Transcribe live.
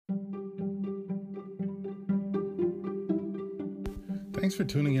Thanks for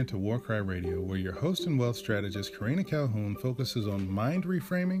tuning in to Warcry Radio, where your host and wealth strategist Karina Calhoun focuses on mind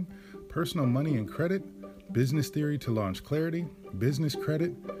reframing, personal money and credit, business theory to launch clarity, business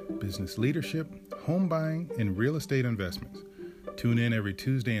credit, business leadership, home buying, and real estate investments. Tune in every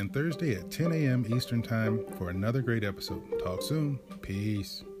Tuesday and Thursday at 10 a.m. Eastern Time for another great episode. Talk soon.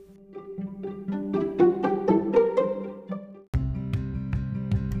 Peace.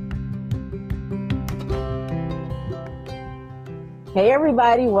 Hey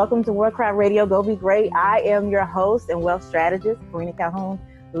everybody, welcome to Warcry Radio, Go Be Great. I am your host and wealth strategist, Karina Calhoun.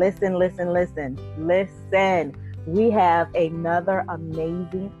 Listen. We have another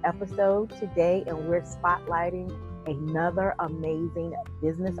amazing episode today, and we're spotlighting another amazing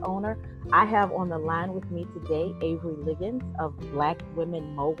business owner. I have on the line with me today, Avery Liggins of Black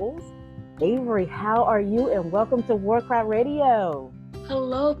Women Moguls. Avery, how are you? And welcome to Warcry Radio.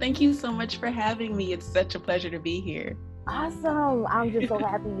 Hello, thank you so much for having me. It's such a pleasure to be here. Awesome. I'm just so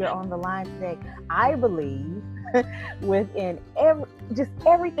happy you're on the line today. I believe within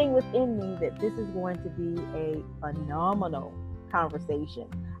everything within me that this is going to be a phenomenal conversation.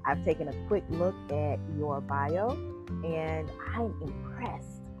 I've taken a quick look at your bio and I'm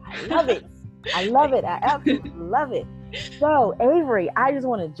impressed. I love it. I absolutely love it. So Avery, I just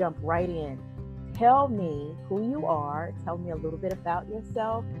want to jump right in. Tell me who you are. Tell me a little bit about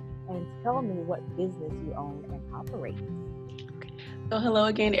yourself. And tell me what business you own and operate. So hello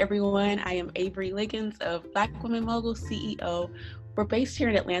again, everyone. I am Avery Liggins of Black Women Mogul CEO. We're based here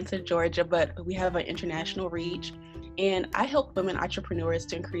in Atlanta, Georgia, but we have an international reach. And I help women entrepreneurs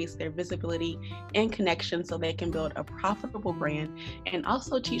to increase their visibility and connection so they can build a profitable brand, and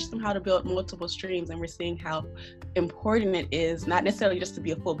also teach them how to build multiple streams. And we're seeing how important it is, not necessarily just to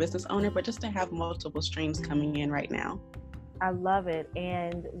be a full business owner, but just to have multiple streams coming in right now. I love it.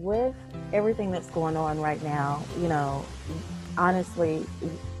 And with everything that's going on right now, honestly,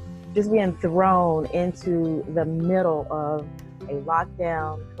 just being thrown into the middle of a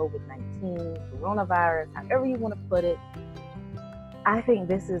lockdown, COVID-19, coronavirus, however you want to put it, I think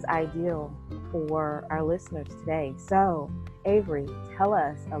this is ideal for our listeners today. So, Avery, tell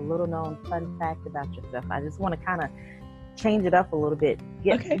us a little known fun fact about yourself. I just want to kind of change it up a little bit,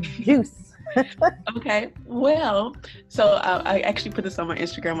 get some juice. Okay, well, so I actually put this on my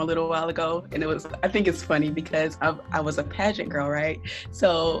Instagram a little while ago, and I think it's funny because I was a pageant girl, right?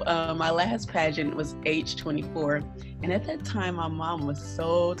 So my last pageant was age 24, and at that time my mom was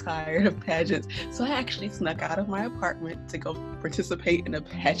so tired of pageants, so I actually snuck out of my apartment to go participate in a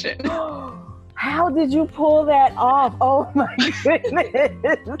pageant. How did you pull that off? Oh my goodness.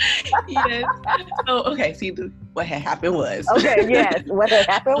 Yes. So, okay, see, what had happened was. Okay, yes, what had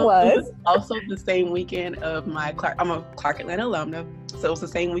happened was. Also the same weekend of I'm a Clark Atlanta alumna, so it was the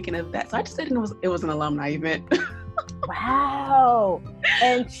same weekend of that. So I just said it was an alumni event. Wow.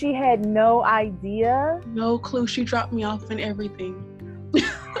 And she had no idea? No clue. She dropped me off and everything.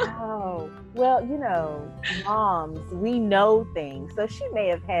 Wow. Well, moms, we know things. So she may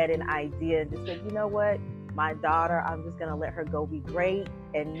have had an idea and just said, you know what, my daughter, I'm just going to let her go be great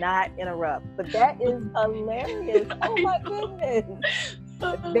and not interrupt. But that is hilarious. Oh my goodness.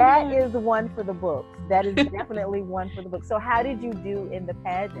 That is one for the books. That is definitely one for the books. So how did you do in the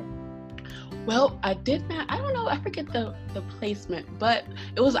pageant? Well, I don't know, I forget the placement, but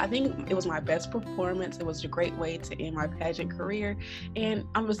I think it was my best performance. It was a great way to end my pageant career. And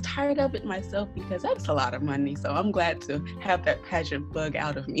I was tired of it myself because that's a lot of money. So I'm glad to have that pageant bug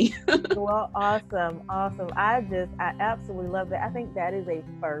out of me. Well, awesome. I absolutely love that. I think that is a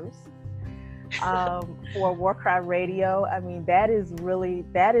first for Warcry Radio. I mean, that is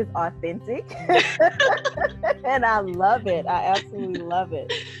authentic. And I love it. I absolutely love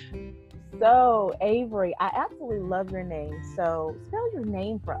it. So Avery, I absolutely love your name. So spell your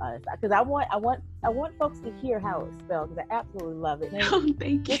name for us, because I want folks to hear how it's spelled, because I absolutely love it. Oh,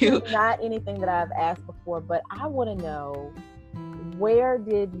 thank you. This is not anything that I've asked before, but I want to know, where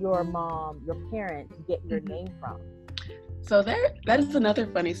did your parents get your name from? So that is another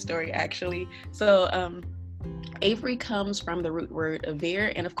funny story, actually. So Avery comes from the root word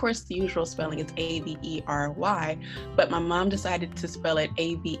Avery, and of course the usual spelling is Avery, but my mom decided to spell it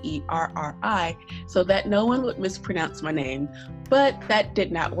Averri so that no one would mispronounce my name. But that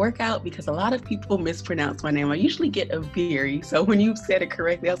did not work out because a lot of people mispronounce my name. I usually get Avery, so when you said it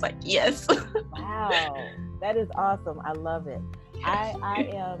correctly, I was like, yes. Wow, that is awesome. I love it. Yes. I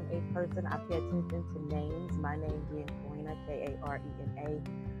am a person, I pay attention to names, my name being Karina, Karena.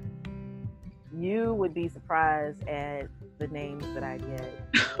 You would be surprised at the names that I get.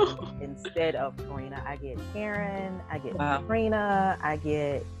 Instead of Karina, I get Karen, I get Karina, I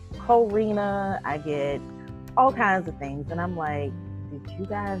get Corina, I get all kinds of things. And I'm like, did you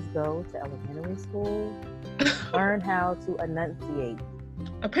guys go to elementary school? Learn how to enunciate.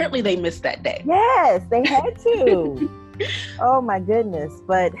 Apparently they missed that day. Yes, they had to. Oh my goodness.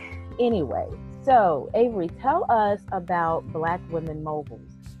 But anyway, so Avery, tell us about Black Women Moguls.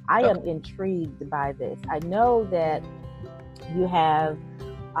 I am intrigued by this. I know that you have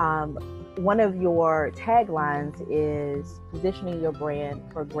one of your taglines is positioning your brand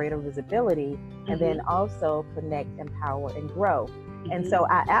for greater visibility, and then also connect, empower, and grow. And so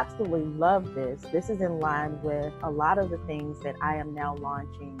I absolutely love this. This is in line with a lot of the things that I am now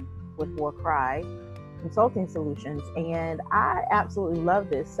launching with WarCry Consulting Solutions. And I absolutely love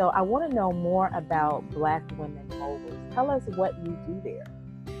this. So I want to know more about Black Women Moguls. Tell us what you do there.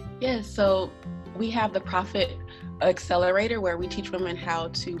 Yes, so we have the Profit Accelerator, where we teach women how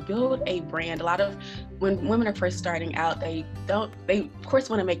to build a brand. A lot of when women are first starting out, they of course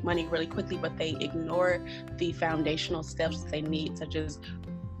want to make money really quickly, but they ignore the foundational steps they need, such as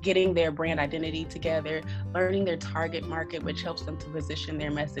getting their brand identity together, learning their target market, which helps them to position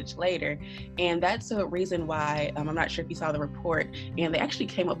their message later. And that's a reason why, I'm not sure if you saw the report, and they actually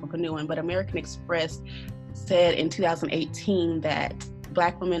came up with a new one, but American Express said in 2018 that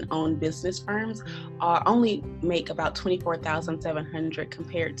Black women-owned business firms only make about $24,700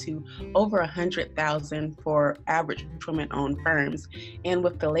 compared to over $100,000 for average women-owned firms. And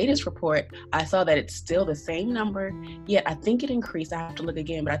with the latest report, I saw that it's still the same number, yet I think it increased. I have to look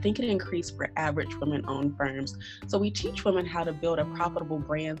again, but I think it increased for average women-owned firms. So we teach women how to build a profitable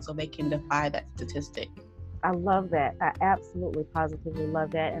brand so they can defy that statistic. I love that. I absolutely, positively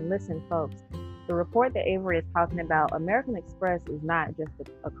love that. And listen, folks, the report that Avery is talking about, American Express is not just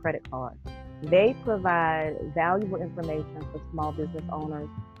a credit card. They provide valuable information for small business owners.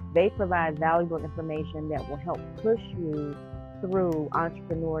 They provide valuable information that will help push you through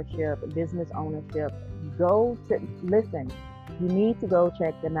entrepreneurship, business ownership. Listen, you need to go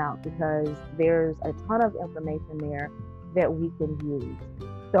check them out because there's a ton of information there that we can use.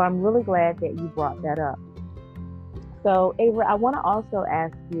 So I'm really glad that you brought that up. So Avery, I want to also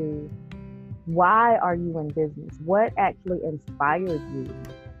ask you, why are you in business? What actually inspired you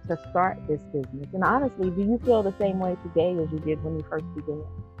to start this business? And honestly, do you feel the same way today as you did when you first began?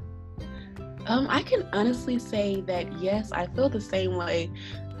 I can honestly say that yes, I feel the same way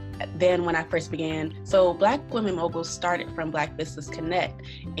than when I first began. So Black Women Moguls started from Black Business Connect,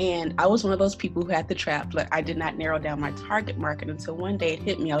 and I was one of those people who had the trap. Like, I did not narrow down my target market until one day it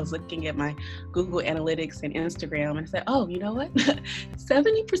hit me. I was looking at my Google Analytics and Instagram, and I said, oh, you know what?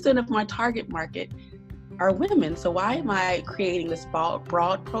 70% of my target market are women. So why am I creating this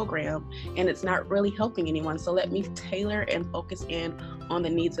broad program and it's not really helping anyone? So let me tailor and focus in on the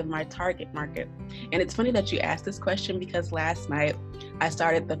needs of my target market. And it's funny that you asked this question because last night I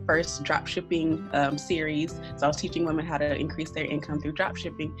started the first dropshipping series. So I was teaching women how to increase their income through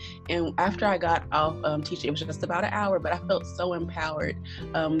dropshipping. And after I got off teaching, it was just about an hour, but I felt so empowered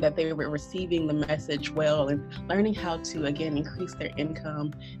that they were receiving the message well and learning how to, again, increase their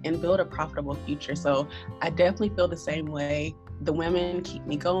income and build a profitable future. So I definitely feel the same way. The women keep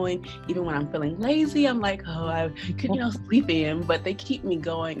me going. Even when I'm feeling lazy, I'm like, oh, I could, sleep in, but they keep me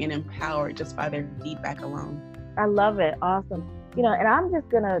going and empowered just by their feedback alone. I love it. Awesome. And I'm just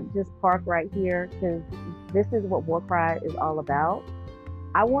going to park right here because this is what WarCry is all about.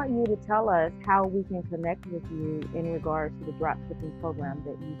 I want you to tell us how we can connect with you in regards to the dropshipping program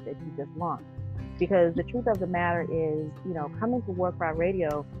that you said you just launched. Because the truth of the matter is, coming to WarCry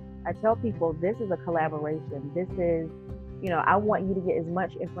Radio, I tell people this is a collaboration. This is, I want you to get as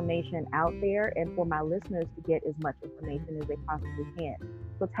much information out there and for my listeners to get as much information as they possibly can.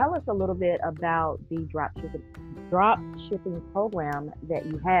 So tell us a little bit about the dropshipping program that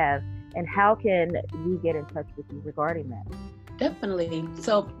you have and how can we get in touch with you regarding that? Definitely.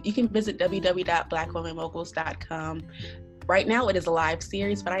 So you can visit www.blackwomenmoguls.com. Right now it is a live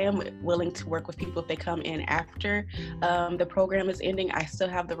series, but I am willing to work with people if they come in after the program is ending. I still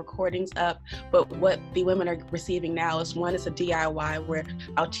have the recordings up, but what the women are receiving now is one is a DIY where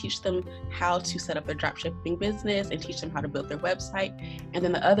I'll teach them how to set up their dropshipping business and teach them how to build their website. And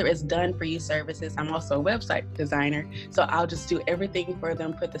then the other is done for you services. I'm also a website designer, so I'll just do everything for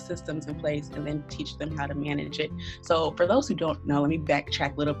them, put the systems in place, and then teach them how to manage it. So for those who don't know, let me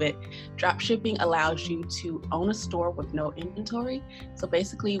backtrack a little bit. Dropshipping allows you to own a store with no inventory. So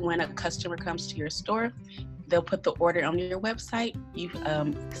basically when a customer comes to your store, they'll put the order on your website, you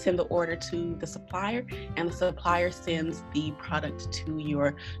send the order to the supplier, and the supplier sends the product to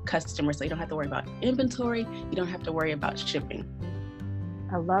your customer. So you don't have to worry about inventory, you don't have to worry about shipping.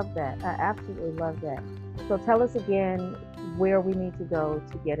 I love that. I absolutely love that. So tell us again where we need to go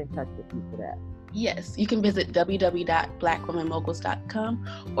to get in touch with you for that. Yes, you can visit www.blackwomenmoguls.com,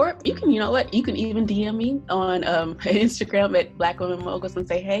 or you can, you can even DM me on Instagram at Black Women Moguls and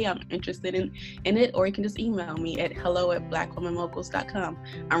say, hey, I'm interested in it, or you can just email me at hello@blackwomenmoguls.com.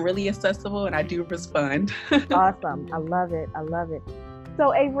 I'm really accessible and I do respond. Awesome. I love it.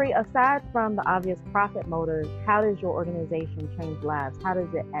 So Avery, aside from the obvious profit motive, how does your organization change lives? How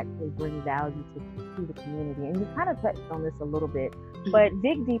does it actually bring value to the community? And you kind of touched on this a little bit, but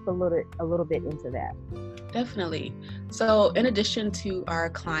dig deep a little bit into that. Definitely. So in addition to our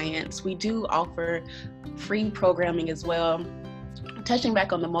clients, we do offer free programming as well, touching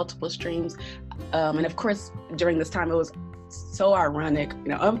back on the multiple streams. And of course, during this time, it was so ironic,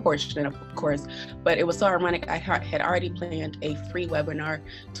 unfortunate, of course, but it was so ironic. I had already planned a free webinar,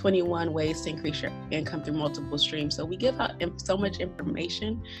 21 ways to increase your income through multiple streams. So we give out so much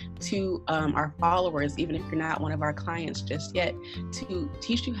information to our followers, even if you're not one of our clients just yet, to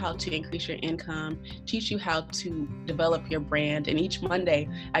teach you how to increase your income, teach you how to develop your brand. And each Monday,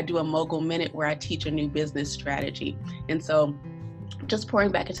 I do a Mogul Minute where I teach a new business strategy. And so just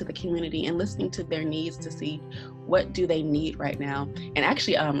pouring back into the community and listening to their needs to see what do they need right now. And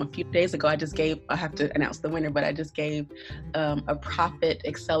actually, a few days ago, I have to announce the winner, but I just gave a Profit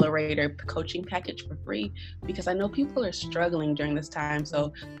Accelerator coaching package for free, because I know people are struggling during this time.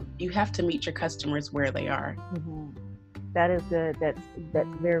 So you have to meet your customers where they are. Mm-hmm. That is good. That's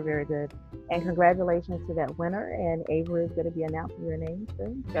very, very good. And congratulations to that winner. And Avery is going to be announcing your name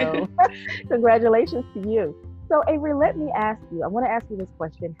soon. So congratulations to you. So Avery, I want to ask you this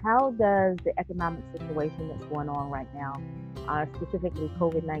question. How does the economic situation that's going on right now, specifically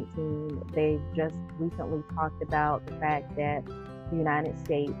COVID-19, they just recently talked about the fact that the United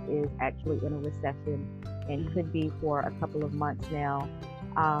States is actually in a recession and could be for a couple of months now.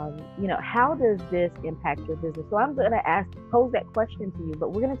 How does this impact your business? So I'm going to pose that question to you,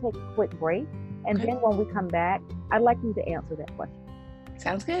 but we're going to take a quick break. And then when we come back, I'd like you to answer that question.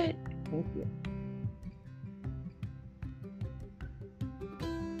 Sounds good. Thank you.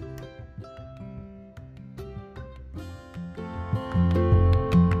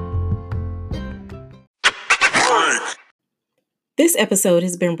 This episode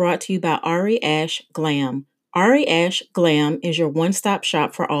has been brought to you by Ari Ash Glam. Ari Ash Glam is your one-stop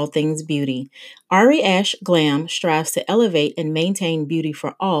shop for all things beauty. Ari Ash Glam strives to elevate and maintain beauty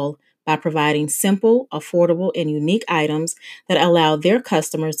for all by providing simple, affordable, and unique items that allow their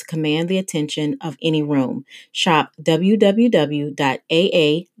customers to command the attention of any room. Shop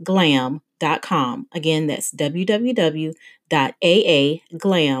www.aaglam.com. Again, that's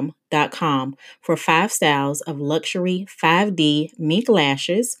www.aaglam.com for 5 styles of luxury 5D mink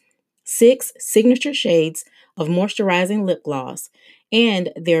lashes, 6 signature shades of moisturizing lip gloss,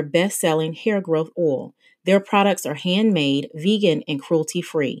 and their best-selling hair growth oil. Their products are handmade, vegan, and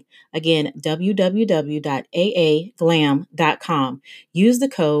cruelty-free. Again, www.aaglam.com. Use the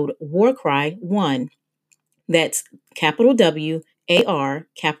code WARCRY1. That's capital W, AR,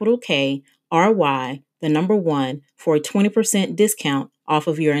 capital K, RY, the number 1, for a 20% discount off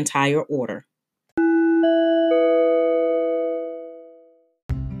of your entire order.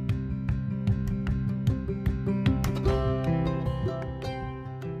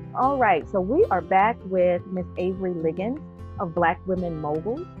 All right, so we are back with Miss Avery Liggins of Black Women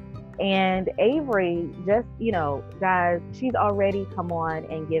Moguls. And Avery, just, guys, she's already come on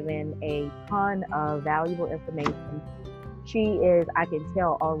and given a ton of valuable information. She is, I can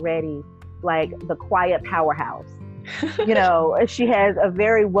tell already, like the quiet powerhouse. She has a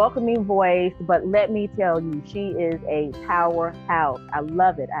very welcoming voice, but let me tell you, she is a powerhouse. I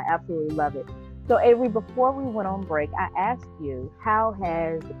love it. I absolutely love it. So Avery, before we went on break, I asked you, how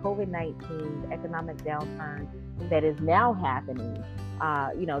has the COVID-19 economic downturn that is now happening,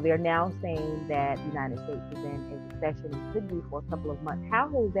 they're now saying that the United States is in a recession and could be for a couple of months. How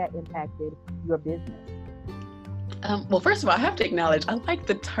has that impacted your business? Well, first of all, I have to acknowledge, I like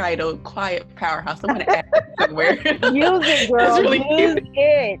the title, Quiet Powerhouse. I'm going to add it somewhere. Use it, girl. Really Use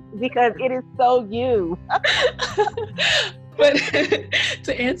it, because it is so you. But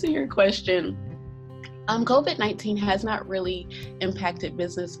to answer your question, COVID-19 has not really impacted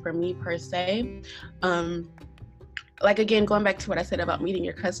business for me per se. Again, going back to what I said about meeting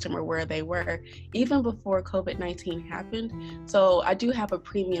your customer where they were, even before COVID-19 happened. So I do have a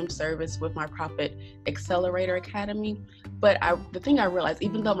premium service with my Profit Accelerator Academy. But the thing I realized,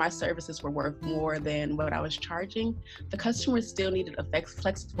 even though my services were worth more than what I was charging, the customers still needed a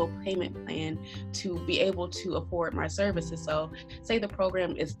flexible payment plan to be able to afford my services. So say the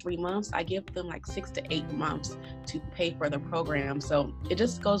program is 3 months, I give them 6 to 8 months to pay for the program. So it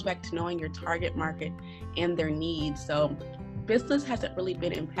just goes back to knowing your target market and their needs. So business hasn't really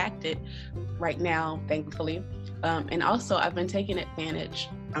been impacted right now, thankfully. And also I've been taking advantage.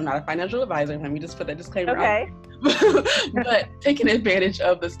 I'm not a financial advisor. Let me just put that disclaimer out. But taking advantage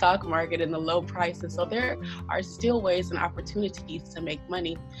of the stock market and the low prices. So there are still ways and opportunities to make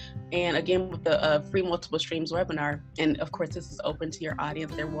money. And again, with the free multiple streams webinar, and of course this is open to your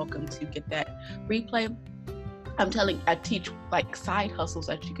audience, they're welcome to get that replay. I teach like side hustles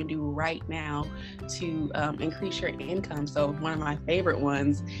that you can do right now to increase your income. So one of my favorite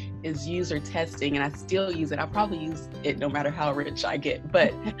ones is user testing, and I still use it. I'll probably use it no matter how rich I get,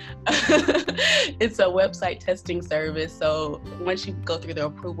 but it's a website testing service. So once you go through the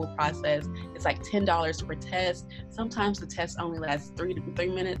approval process, it's like $10 per test. Sometimes the test only lasts 3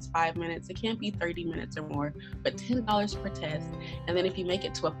 minutes, 5 minutes. It can't be 30 minutes or more, but $10 per test. And then if you make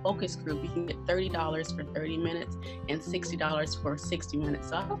it to a focus group, you can get $30 for 30 minutes and $60 for 60 minutes.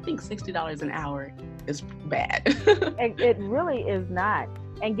 So I don't think $60 an hour is bad. It really is not.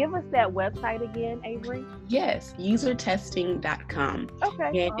 And give us that website again, Avery. Yes, usertesting.com.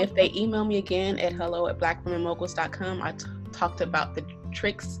 Okay. And if they email me again at hello@blackwomenmoguls.com, I talked about the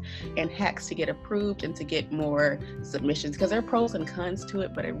tricks and hacks to get approved and to get more submissions, because there are pros and cons to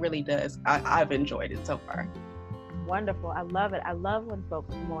it, but it really does. I've enjoyed it so far. Wonderful. I love it. I love when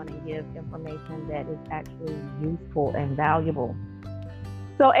folks come on and give information that is actually useful and valuable.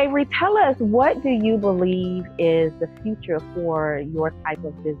 So Avery, tell us, what do you believe is the future for your type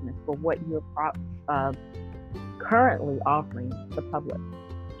of business, for what you're currently offering the public?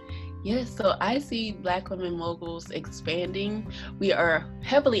 Yes, so I see Black Women Moguls expanding. We are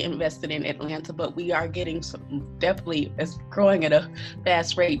heavily invested in Atlanta, but we are getting definitely it's growing at a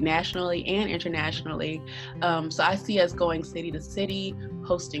fast rate nationally and internationally. So I see us going city to city,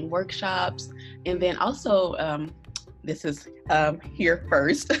 hosting workshops, and then also this is here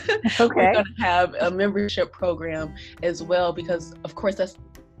first. Okay. We're going to have a membership program as well, because of course that's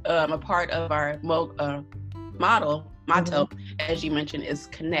a part of our motto, as you mentioned, is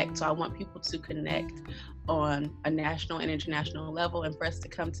connect. So I want people to connect on a national and international level, and for us to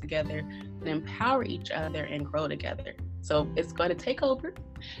come together and empower each other and grow together. So it's going to take over,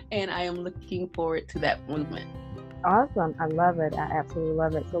 and I am looking forward to that movement. Awesome. I love it. I absolutely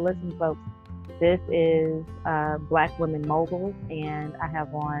love it. So listen, folks, this is Black Women Moguls, and I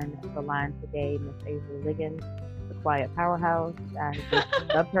have on the line today Miss Avery Liggins, the Quiet Powerhouse. I just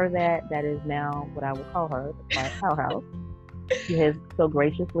dubbed her that. That is now what I will call her, the Quiet Powerhouse. She has so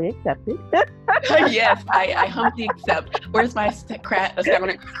graciously accepted. Yes, I humbly accept. Where's my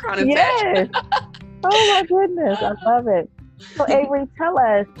crown? Yes. Oh my goodness, I love it. So Avery, tell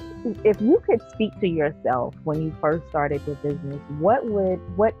us, if you could speak to yourself when you first started your business, what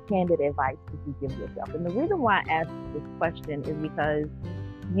candid advice would you give yourself? And the reason why I asked this question is because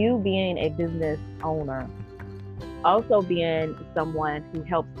you, being a business owner, also being someone who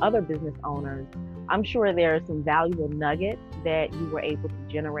helps other business owners, I'm sure there are some valuable nuggets that you were able to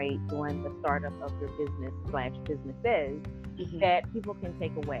generate during the startup of your businesses that people can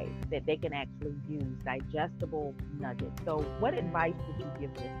take away, that they can actually use, digestible nuggets. So what advice would you give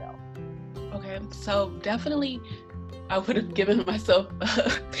yourself? Okay, so definitely I would have given myself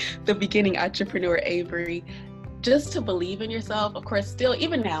the beginning entrepreneur Avery, just to believe in yourself. Of course, still,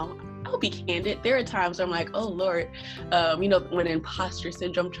 even now, I'll be candid. There are times where I'm like, oh Lord, when imposter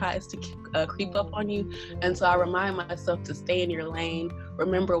syndrome tries to creep up on you. And so I remind myself to stay in your lane,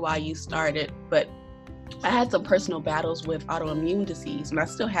 remember why you started. But I had some personal battles with autoimmune disease, and I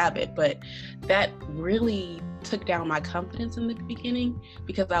still have it, but that really took down my confidence in the beginning,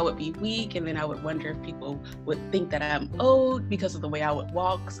 because I would be weak, and then I would wonder if people would think that I'm old because of the way I would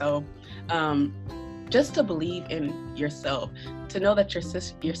walk. So just to believe in yourself, to know that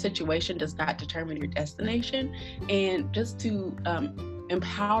your situation does not determine your destination, and just to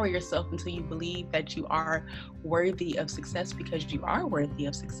empower yourself until you believe that you are worthy of success, because you are worthy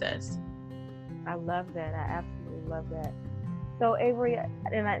of success. I love that. I absolutely love that. So Avery,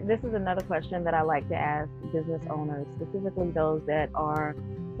 this is another question that I like to ask business owners, specifically those that are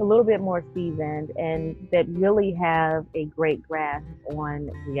a little bit more seasoned and that really have a great grasp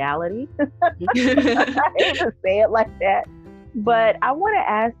on reality. I hate to say it like that, but I want to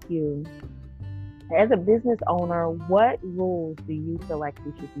ask you, as a business owner, what rules do you feel like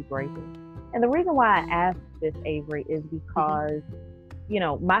you should be breaking? And the reason why I ask this, Avery, is because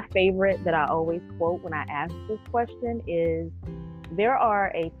my favorite that I always quote when I ask this question is, there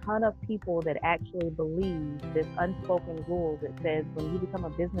are a ton of people that actually believe this unspoken rule that says when you become a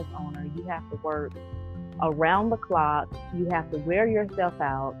business owner, you have to work around the clock. You have to wear yourself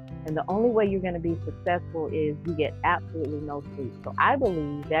out. And the only way you're going to be successful is you get absolutely no sleep. So I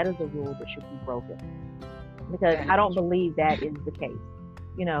believe that is a rule that should be broken, because I don't believe that is the case.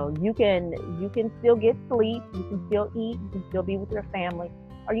 You know, you can still get sleep, you can still eat, you can still be with your family.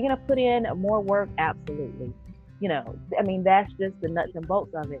 Are you going to put in more work? Absolutely. You know, I mean, that's just the nuts and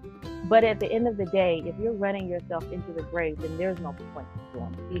bolts of it. But at the end of the day, if you're running yourself into the grave, then there's no point in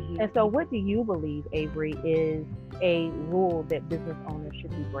doing it. Mm-hmm. And so what do you believe, Avery, is a rule that business owners should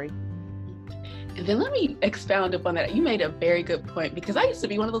be breaking? And then let me expound upon that. You made a very good point, because I used to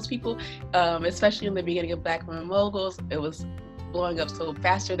be one of those people, especially in the beginning of Black Women Moguls. It was blowing up so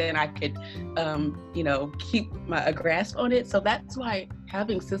faster than I could, keep a grasp on it. So that's why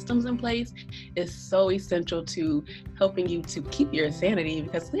having systems in place is so essential to helping you to keep your sanity,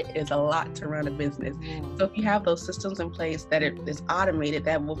 because it is a lot to run a business. So if you have those systems in place that it is automated,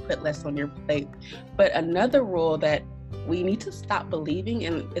 that will put less on your plate. But another rule that we need to stop believing,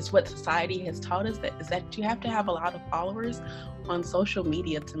 and it's what society has taught us, is that you have to have a lot of followers on social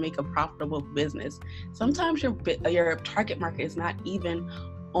media to make a profitable business. Sometimes your target market is not even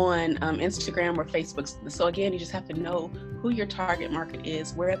on Instagram or Facebook. So again, you just have to know who your target market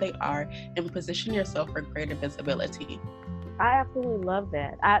is, where they are, and position yourself for greater visibility. I absolutely love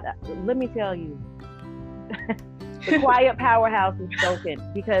that. Let me tell you, the quiet powerhouse is spoken,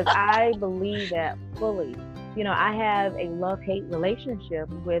 because I believe that fully. You know, I have a love-hate relationship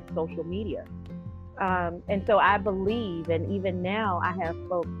with social media. And so I believe, and even now I have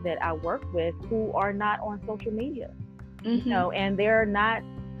folks that I work with who are not on social media, you know, and they're not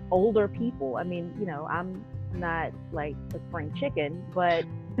older people. I mean, you know, I'm not like a spring chicken, but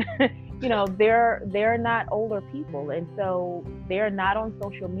you know, they're not older people. And so they're not on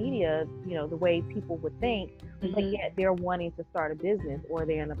social media, you know, the way people would think, but yet they're wanting to start a business, or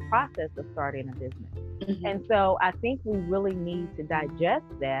they're in the process of starting a business. And so I think we really need to digest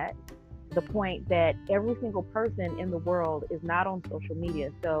that, the point that every single person in the world is not on social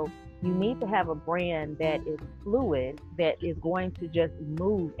media. So you need to have a brand that is fluid, that is going to just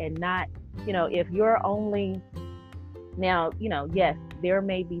move, and not, you know, if you're only, now, you know, yes, there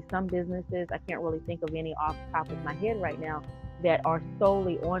may be some businesses, I can't really think of any off the top of my head right now, that are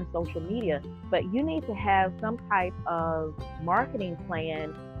solely on social media, but you need to have some type of marketing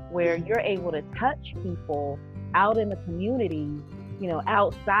plan where you're able to touch people out in the community, you know,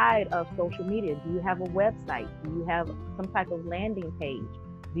 outside of social media. Do you have a website? Do you have some type of landing page?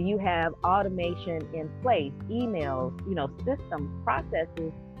 Do you have automation in place, emails, you know, systems,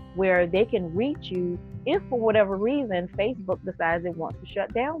 processes where they can reach you if for whatever reason Facebook decides it wants to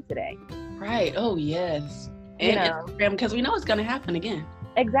shut down today? Right. Oh, yes. And Instagram, because we know it's going to happen again.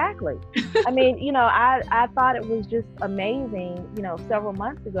 Exactly. I mean, you know, I thought it was just amazing, you know, several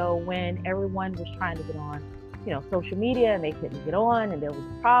months ago when everyone was trying to get on, you know, social media, and they couldn't get on, and there was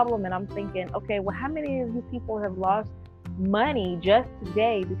a problem. And I'm thinking, okay, well, how many of you people have lost money just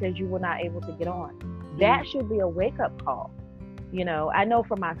today because you were not able to get on? That should be a wake-up call. You know, I know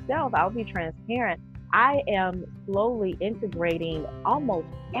for myself, I'll be transparent, I am slowly integrating almost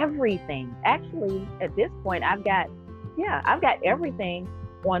everything. Actually, at this point, I've got everything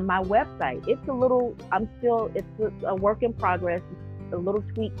on my website. It's a work in progress, a little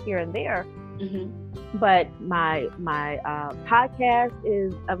tweak here and there. But my podcast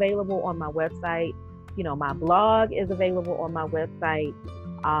is available on my website. You know, my blog is available on my website.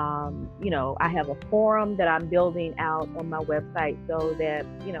 You know, I have a forum that I'm building out on my website so that,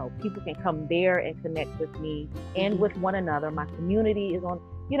 you know, people can come there and connect with me and with one another. My community is on,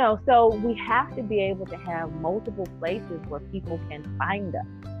 you know, so we have to be able to have multiple places where people can find us.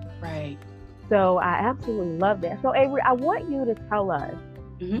 Right. So I absolutely love that. So Avery, I want you to tell us,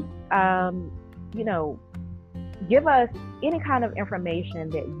 you know, give us any kind of information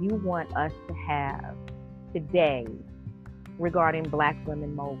that you want us to have today regarding Black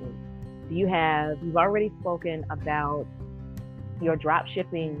Women Moguls. You've already spoken about your drop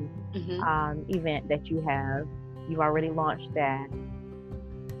shipping event that you have. You've already launched that.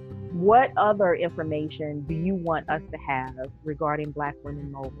 What other information do you want us to have regarding Black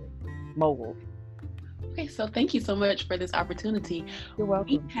Women Moguls? Okay, so thank you so much for this opportunity. You're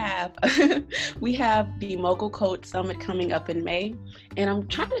welcome. We have the Mogul Code Summit coming up in May, and I'm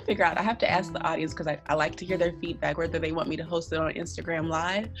trying to figure out, I have to ask the audience because I like to hear their feedback, whether they want me to host it on Instagram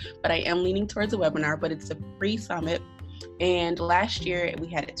Live, but I am leaning towards a webinar, but it's a free summit. And last year we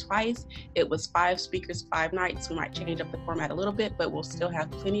had it twice. It was 5 speakers, 5 nights. We might change up the format a little bit, but we'll still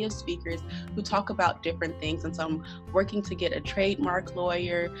have plenty of speakers who talk about different things. And so I'm working to get a trademark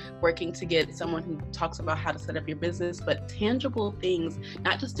lawyer, working to get someone who talks about how to set up your business, but tangible things,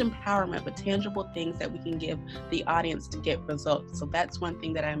 not just empowerment, but tangible things that we can give the audience to get results. So that's one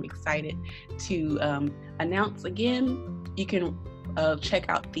thing that I'm excited to announce again. You can check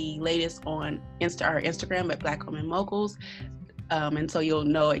out the latest on our Instagram at Black Women Moguls. And so you'll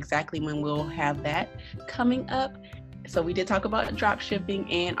know exactly when we'll have that coming up. So we did talk about drop shipping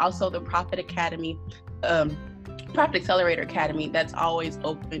and also the Profit Academy, Profit Accelerator Academy, that's always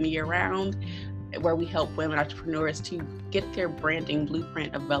open year round, where we help women entrepreneurs to get their branding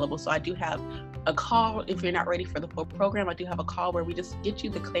blueprint available. So I do have a call. If you're not ready for the full program, I do have a call where we just get you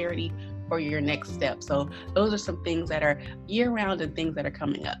the clarity for your next step. So those are some things that are year round and things that are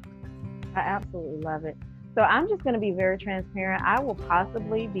coming up. I absolutely love it. So I'm just going to be very transparent. I will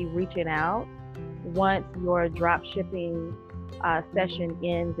possibly be reaching out once your drop shipping session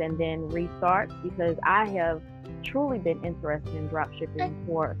ends and then restarts, because I have truly been interested in drop shipping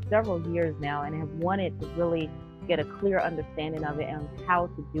for several years now and have wanted to really get a clear understanding of it and how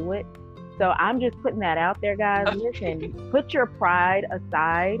to do it. So I'm just putting that out there, guys. Listen, put your pride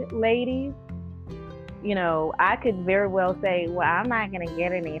aside, ladies. You know, I could very well say, well, I'm not going to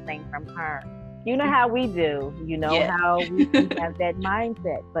get anything from her. You know how we do. You know how we have that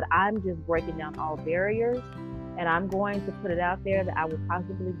mindset. But I'm just breaking down all barriers. And I'm going to put it out there that I will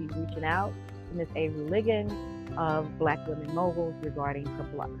possibly be reaching out to Miss Avery Liggins of Black Women Moguls regarding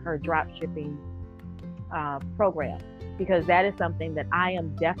her drop shipping program, because that is something that I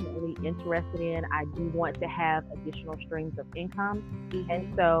am definitely interested in. I do want to have additional streams of income.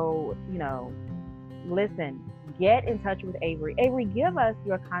 And so, you know, listen, get in touch with Avery. Avery, give us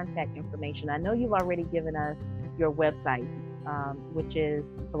your contact information. I know you've already given us your website, which is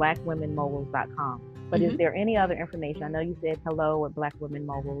blackwomenmoguls.com. But is there any other information? I know you said hello at Black Women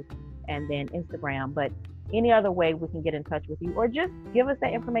Moguls and then Instagram, but any other way we can get in touch with you, or just give us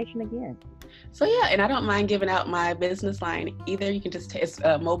that information again? So yeah, and I don't mind giving out my business line either. You can just it's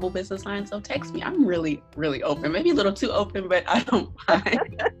a mobile business line, so text me. I'm really, really open, maybe a little too open, but I don't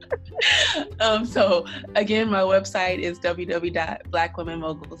mind. So again, my website is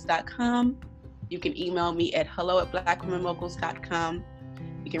www.blackwomenmoguls.com. You can email me at hello@blackwomenmoguls.com.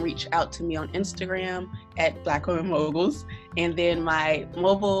 You can reach out to me on Instagram at Black Women Moguls. And then my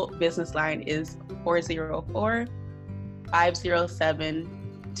mobile business line is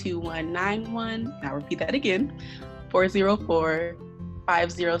 404-507-2191. I'll repeat that again,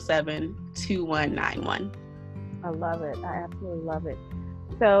 404-507-2191. I love it. I absolutely love it.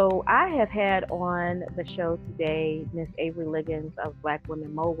 So I have had on the show today Miss Avery Liggins of Black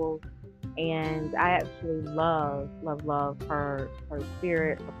Women Moguls. And I actually love her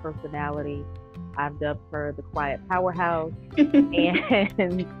spirit, her personality. I've dubbed her the quiet powerhouse.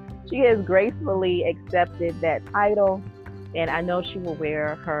 And she has gracefully accepted that title. And I know she will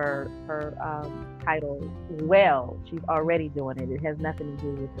wear her title well. She's already doing it. It has nothing to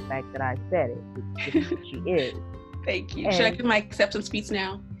do with the fact that I said it. It's just she is. Thank you. And should I give my acceptance speech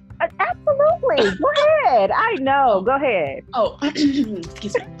now? Absolutely. Go ahead. I know. Go ahead. Oh, excuse me.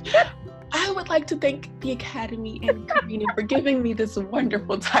 I would like to thank the Academy and Karina for giving me this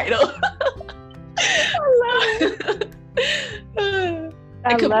wonderful title. I love it.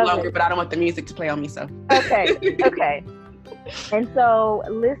 It could be longer, but I don't want the music to play on me, so. Okay. And so,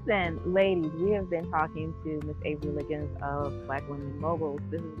 listen, ladies, we have been talking to Miss Avery Liggins of Black Women Moguls.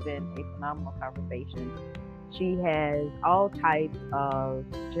 This has been a phenomenal conversation. She has all types of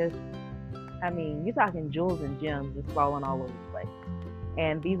you're talking jewels and gems just falling all over the place.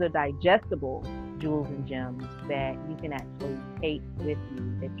 And these are digestible jewels and gems that you can actually take with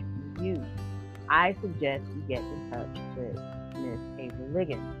you, that you can use. I suggest you get in touch with Miss Avery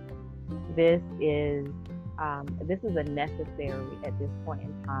Liggins. This is a necessary at this point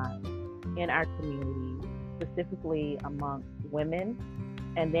in time in our community, specifically amongst women,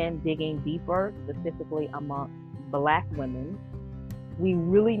 and then digging deeper, specifically amongst Black women. We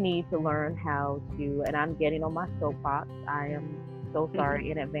really need to learn how to, and I'm getting on my soapbox. I am so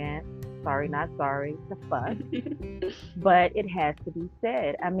sorry in advance. Sorry, not sorry, to fuss. But it has to be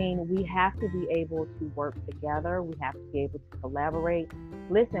said. I mean, we have to be able to work together. We have to be able to collaborate.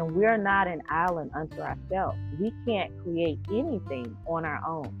 Listen, we're not an island unto ourselves. We can't create anything on our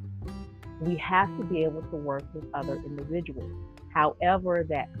own. We have to be able to work with other individuals, however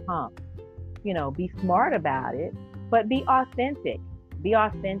that comes. You know, be smart about it, but be authentic. Be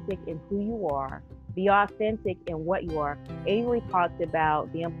authentic in who you are. Be authentic in what you are. Avery talked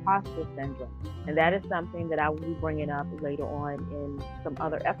about the imposter syndrome. And that is something that I will be bringing up later on in some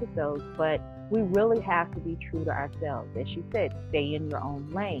other episodes. But we really have to be true to ourselves. As she said, stay in your own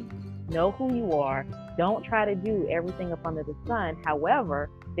lane. Know who you are. Don't try to do everything up under the sun. However,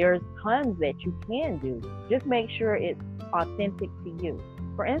 there's tons that you can do. Just make sure it's authentic to you.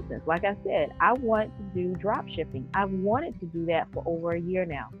 For instance, like I said, I want to do drop shipping. I've wanted to do that for over a year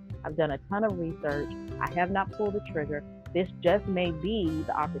now. I've done a ton of research. I have not pulled the trigger. This just may be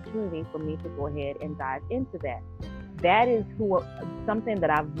the opportunity for me to go ahead and dive into that. That is something that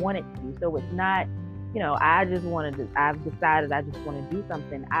I've wanted to do. So it's not, I've decided I just want to do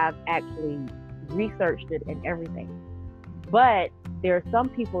something. I've actually researched it and everything. But there are some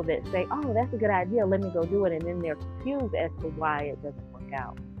people that say, oh, that's a good idea, let me go do it. And then they're confused as to why it doesn't work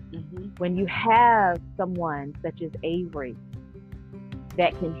out. Mm-hmm. When you have someone such as Avery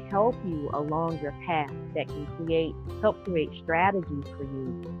that can help you along your path, that can help create strategies for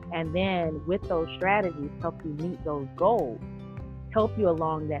you, and then with those strategies help you meet those goals, help you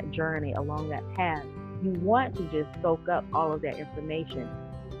along that journey, along that path, you want to just soak up all of that information.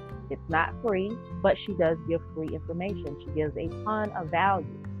 It's not free, but she does give free information. She gives a ton of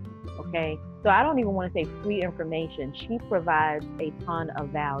value. Okay, so I don't even want to say free information. She provides a ton of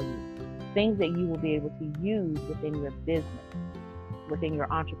value, things that you will be able to use within your business, within your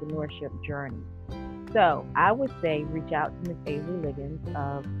entrepreneurship journey. So I would say reach out to Ms. Avery Liggins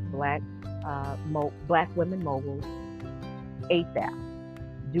of Black Women Moguls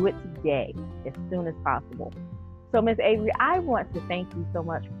ASAP. Do it today, as soon as possible. So Ms. Avery, I want to thank you so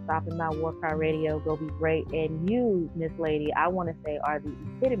much for stopping by War Cry Radio, Go Be Great. And you, Miss Lady, I want to say are the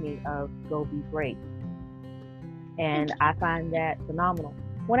epitome of Go Be Great. And I find that phenomenal.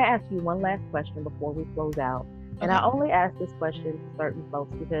 I want to ask you one last question before we close out. And I only ask this question to certain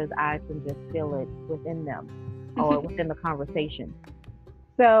folks because I can just feel it within them or within the conversation.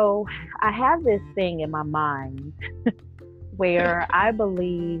 So I have this thing in my mind where I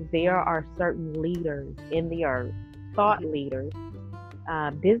believe there are certain leaders in the earth, thought leaders,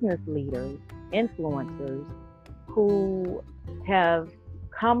 business leaders, influencers who have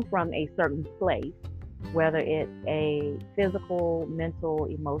come from a certain place, whether it's a physical, mental,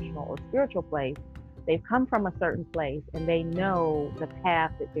 emotional, or spiritual place. They've come from a certain place and they know the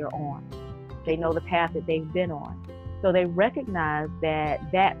path that they're on. They know the path that they've been on. So they recognize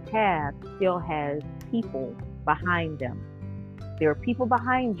that that path still has people behind them. There are people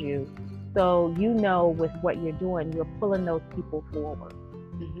behind you. So you know with what you're doing, you're pulling those people forward.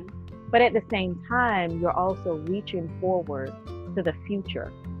 Mm-hmm. But at the same time, you're also reaching forward to the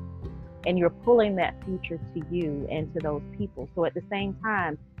future. And you're pulling that future to you and to those people. So at the same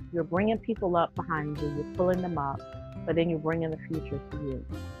time, you're bringing people up behind you, you're pulling them up, but then you're bringing the future to you.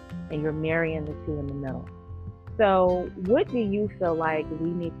 And you're marrying the two in the middle. So what do you feel like we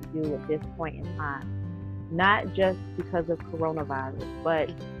need to do at this point in time? Not just because of coronavirus, but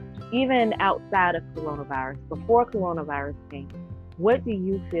even outside of coronavirus, before coronavirus came, what do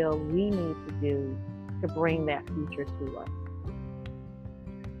you feel we need to do to bring that future to us?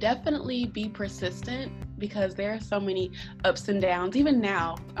 Definitely be persistent, because there are so many ups and downs. Even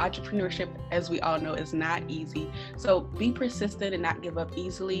now, entrepreneurship, as we all know, is not easy. So be persistent and not give up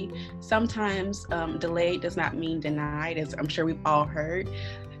easily. Sometimes delayed does not mean denied, as I'm sure we've all heard.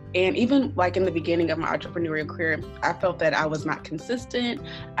 And even like in the beginning of my entrepreneurial career, I felt that I was not consistent.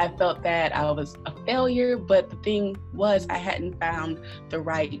 I felt that I was a failure, but the thing was I hadn't found the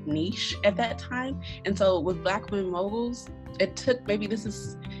right niche at that time. And so with Black Women Moguls, it took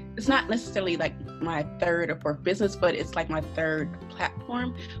it's not necessarily like my third or fourth business, but it's like my third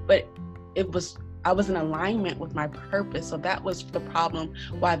platform. But I was in alignment with my purpose. So that was the problem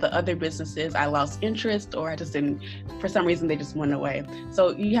why the other businesses, I lost interest, or I just didn't, for some reason, they just went away.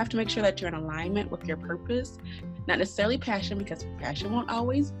 So you have to make sure that you're in alignment with your purpose, not necessarily passion, because passion won't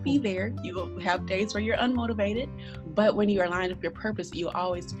always be there. You will have days where you're unmotivated, but when you're aligned with your purpose, you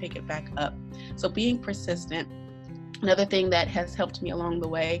always pick it back up. So being persistent. Another thing that has helped me along the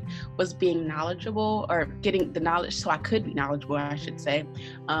way was being knowledgeable, or getting the knowledge so I could be knowledgeable, I should say.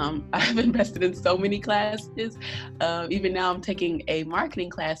 I've invested in so many classes. Even now I'm taking a marketing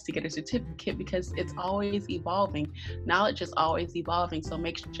class to get a certificate, because it's always evolving. Knowledge is always evolving. So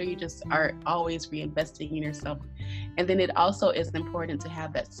make sure you just are always reinvesting in yourself. And then it also is important to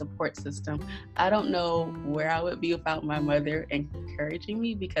have that support system. I don't know where I would be without my mother encouraging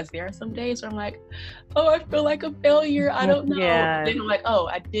me, because there are some days where I'm like, oh, I feel like a failure. I don't know. Yeah. Then I'm like, oh,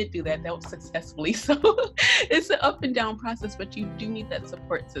 I did do that. That was successfully. So it's an up and down process, but you do need that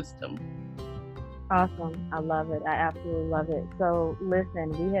support system. Awesome. I love it. I absolutely love it. So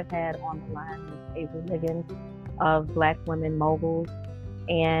listen, we have had on the line with Avery Liggins of Black Women Moguls.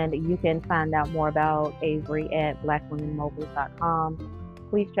 And you can find out more about Avery at blackwomenmoguls.com.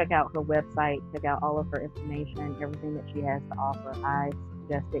 Please check out her website, check out all of her information, everything that she has to offer. I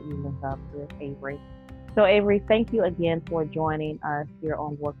suggest that you link up with Avery. So Avery, thank you again for joining us here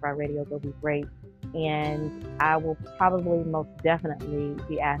on War Cry Radio. Go Be Great. And I will probably most definitely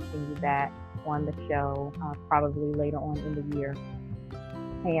be asking you back on the show, probably later on in the year.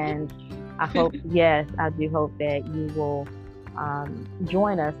 And I hope, yes, I do hope that you will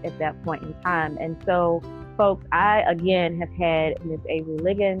join us at that point in time. And so, folks, I again have had Ms. Avery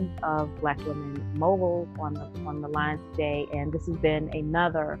Liggins of Black Women Moguls on the line today, and this has been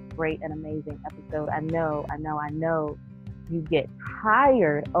another great and amazing episode. I know you get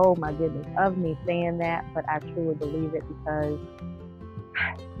tired, oh my goodness, of me saying that, but I truly believe it because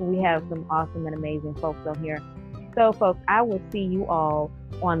we have some awesome and amazing folks on here. So, folks, I will see you all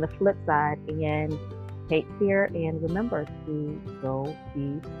on the flip side, and take care, and remember to go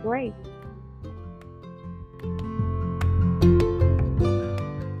be great.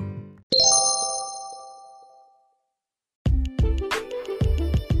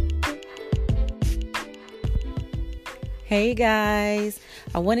 Hey guys,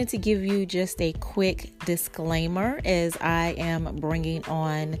 I wanted to give you just a quick disclaimer as I am bringing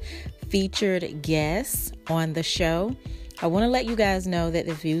on featured guests on the show. I want to let you guys know that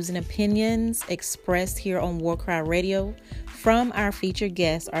the views and opinions expressed here on War Cry Radio from our featured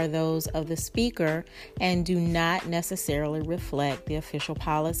guests are those of the speaker and do not necessarily reflect the official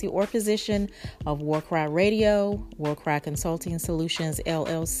policy or position of War Cry Radio, War Cry Consulting Solutions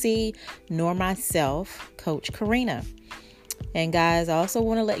LLC, nor myself, Coach Karina. And guys, I also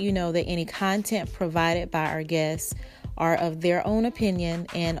want to let you know that any content provided by our guests are of their own opinion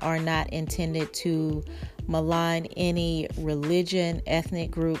and are not intended to malign any religion, ethnic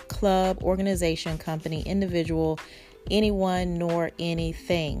group, club, organization, company, individual, anyone, nor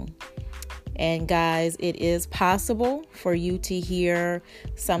anything. And guys, it is possible for you to hear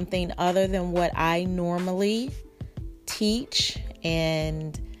something other than what I normally teach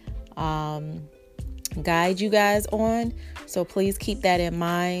and guide you guys on. So please keep that in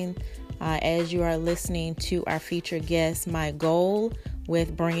mind as you are listening to our featured guests. My goal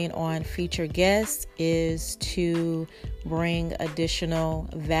with bringing on featured guests is to bring additional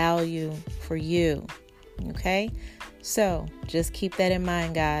value for you. Okay? So just keep that in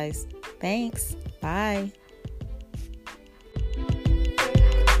mind, guys. Thanks. Bye.